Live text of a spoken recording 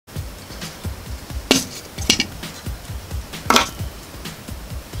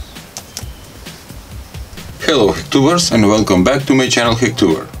Hello Hacktubers and welcome back to my channel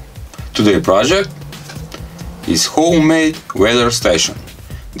Hacktuber. Today's project is homemade weather station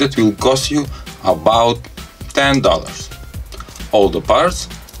that will cost you about $10. All the parts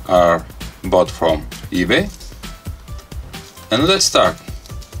are bought from eBay. And let's start.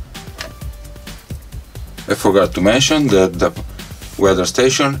 I forgot to mention that the weather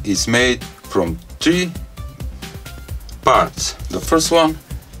station is made from 3 parts. The first one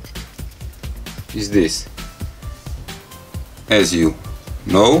is this. As you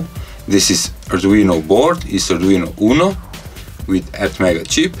know, this is Arduino board, is Arduino Uno with Atmega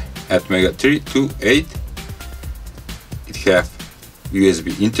chip, Atmega 328. It have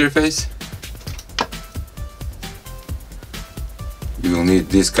USB interface. You will need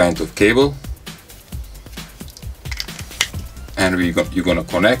this kind of cable, and you're gonna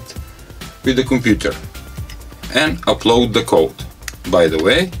connect with the computer and upload the code. By the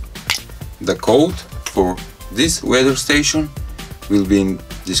way, the code for this weather station will be in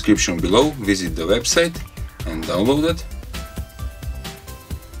description below. Visit the website and download it.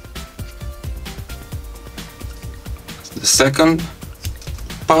 The second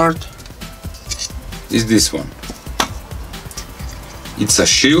part is this one. It's a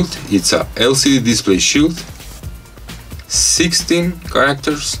shield, it's a LCD display shield, 16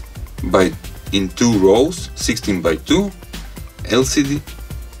 characters in 2 rows, 16 by 2 LCD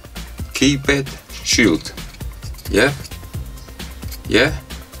keypad shield. Yeah,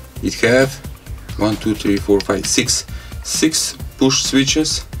 it have 1, 2, 3, 4, 5, 6 push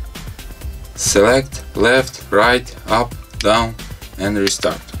switches. Select left, right, up, down and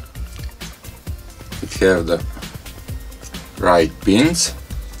restart. It have the right pins,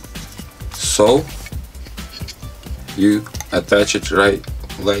 so you attach it right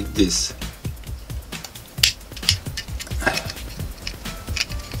like this.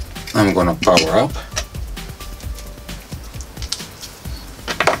 I'm gonna power up.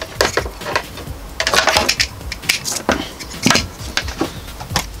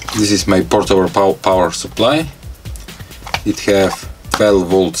 This is my portable power supply. It have 12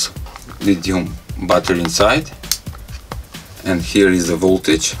 volts lithium battery inside, and here is the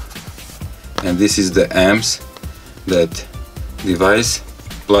voltage, and this is the amps that device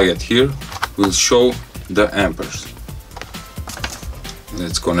plug it here will show the amperes.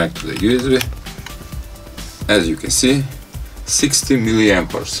 Let's connect to the USB. As you can see, 60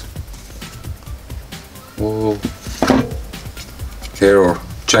 milliamperes. Whoa. Error.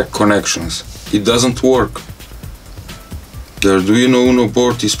 Check connections. It doesn't work. The Arduino Uno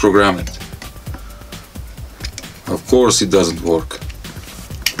board is programmed. Of course it doesn't work.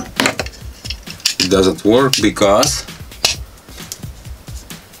 It doesn't work because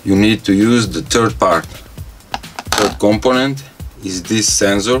you need to use the third part. Third component is this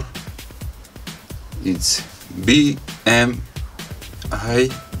sensor. It's BMI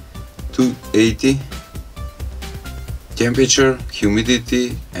 280 temperature,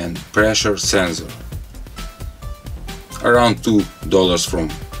 humidity and pressure sensor. Around $2 from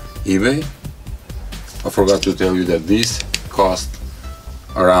eBay. I forgot to tell you that this cost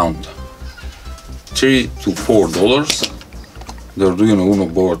around $3 to $4. The Arduino Uno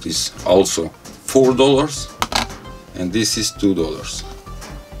board is also $4 and this is $2.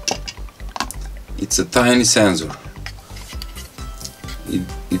 It's a tiny sensor. It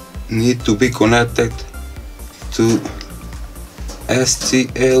needs to be connected to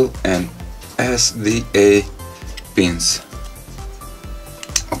STL and SDA pins.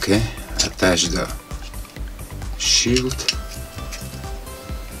 Okay, attach the shield.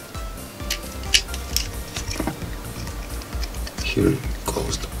 Here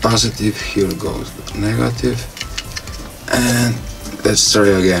goes the positive, here goes the negative, and let's try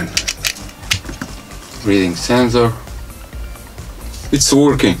again. Reading sensor. It's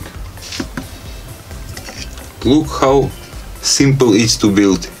working. Look how simple it is to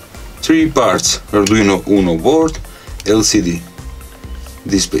build. 3 parts Arduino Uno board, LCD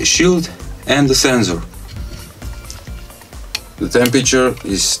display shield and the sensor. The temperature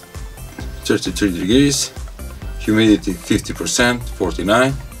is 33 degrees, humidity 50%,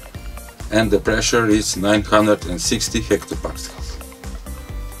 49, and the pressure is 960 hectopascals.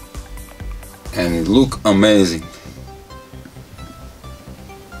 And it looks amazing.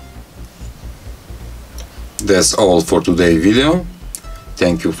 That's all for today's video.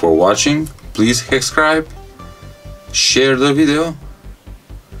 Thank you for watching. Please subscribe, share the video,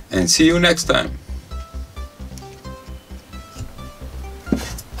 and see you next time.